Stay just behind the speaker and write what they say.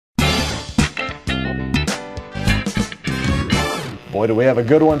Boy, do we have a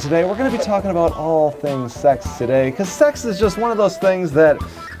good one today. We're going to be talking about all things sex today, because sex is just one of those things that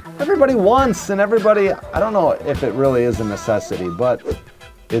everybody wants, and everybody, I don't know if it really is a necessity, but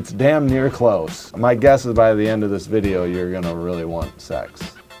it's damn near close. My guess is by the end of this video, you're going to really want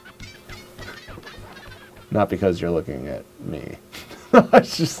sex. Not because you're looking at me.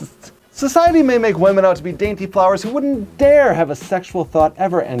 It's just... Society may make women out to be dainty flowers who wouldn't dare have a sexual thought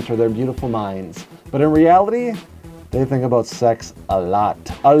ever enter their beautiful minds. But in reality, they think about sex a lot.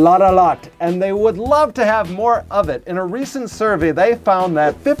 A lot. And they would love to have more of it. In a recent survey, they found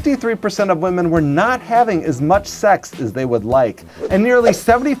that 53% of women were not having as much sex as they would like. And nearly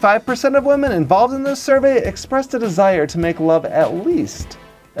 75% of women involved in this survey expressed a desire to make love at least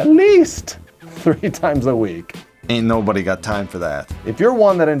 3 times a week. Ain't nobody got time for that. If you're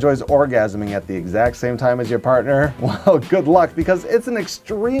one that enjoys orgasming at the exact same time as your partner, well, good luck, because it's an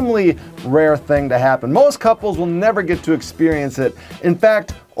extremely rare thing to happen. Most couples will never get to experience it. In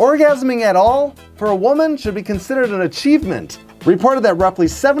fact, orgasming at all for a woman should be considered an achievement. Reported that roughly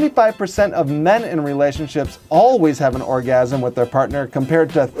 75% of men in relationships always have an orgasm with their partner, compared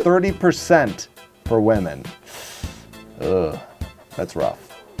to 30% for women. Ugh, that's rough.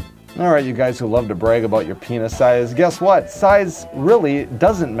 Alright, you guys who love to brag about your penis size, guess what? Size really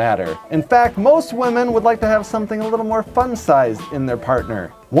doesn't matter. In fact, most women would like to have something a little more fun-sized in their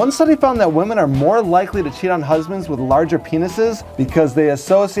partner. One study found that women are more likely to cheat on husbands with larger penises because they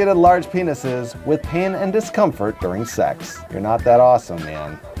associated large penises with pain and discomfort during sex. You're not that awesome,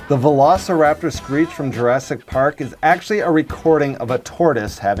 man. The velociraptor screech from Jurassic Park is actually a recording of a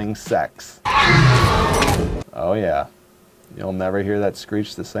tortoise having sex. Oh yeah. You'll never hear that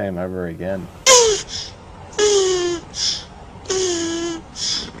screech the same ever again.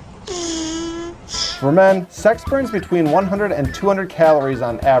 For men, sex burns between 100 and 200 calories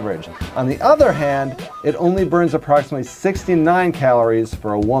on average. On the other hand, it only burns approximately 69 calories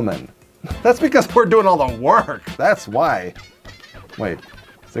for a woman. That's because we're doing all the work. That's why. Wait,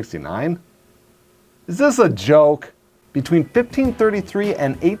 69? Is this a joke? Between 1533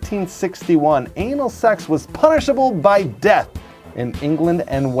 and 1861, anal sex was punishable by death in England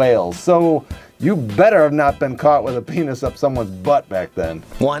and Wales. So you better have not been caught with a penis up someone's butt back then.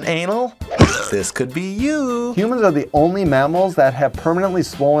 Want anal? This could be you. Humans are the only mammals that have permanently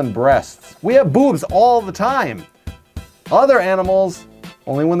swollen breasts. We have boobs all the time. Other animals,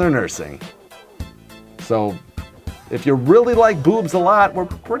 only when they're nursing. So if you really like boobs a lot, we're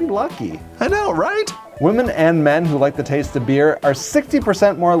pretty lucky. I know, right? Women and men who like the taste of beer are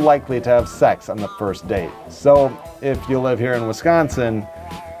 60% more likely to have sex on the first date. So if you live here in Wisconsin,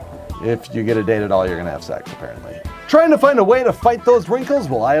 if you get a date at all, you're gonna have sex, apparently. Trying to find a way to fight those wrinkles?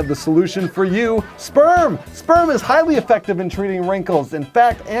 Well, I have the solution for you. Sperm! Sperm is highly effective in treating wrinkles. In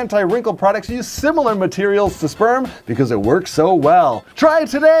fact, anti-wrinkle products use similar materials to sperm because it works so well. Try it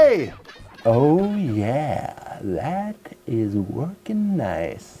today! Oh yeah, that is working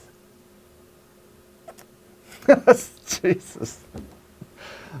nice. Jesus.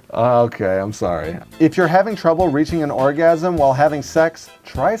 Okay, I'm sorry. If you're having trouble reaching an orgasm while having sex,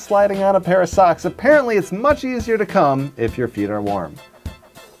 try sliding on a pair of socks. Apparently, it's much easier to come if your feet are warm.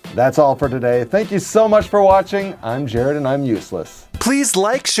 That's all for today. Thank you so much for watching. I'm Jarrod and I'm useless. Please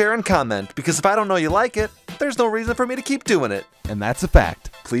like, share, and comment, because if I don't know you like it, there's no reason for me to keep doing it. And that's a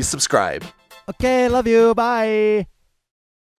fact. Please subscribe. Okay, love you. Bye.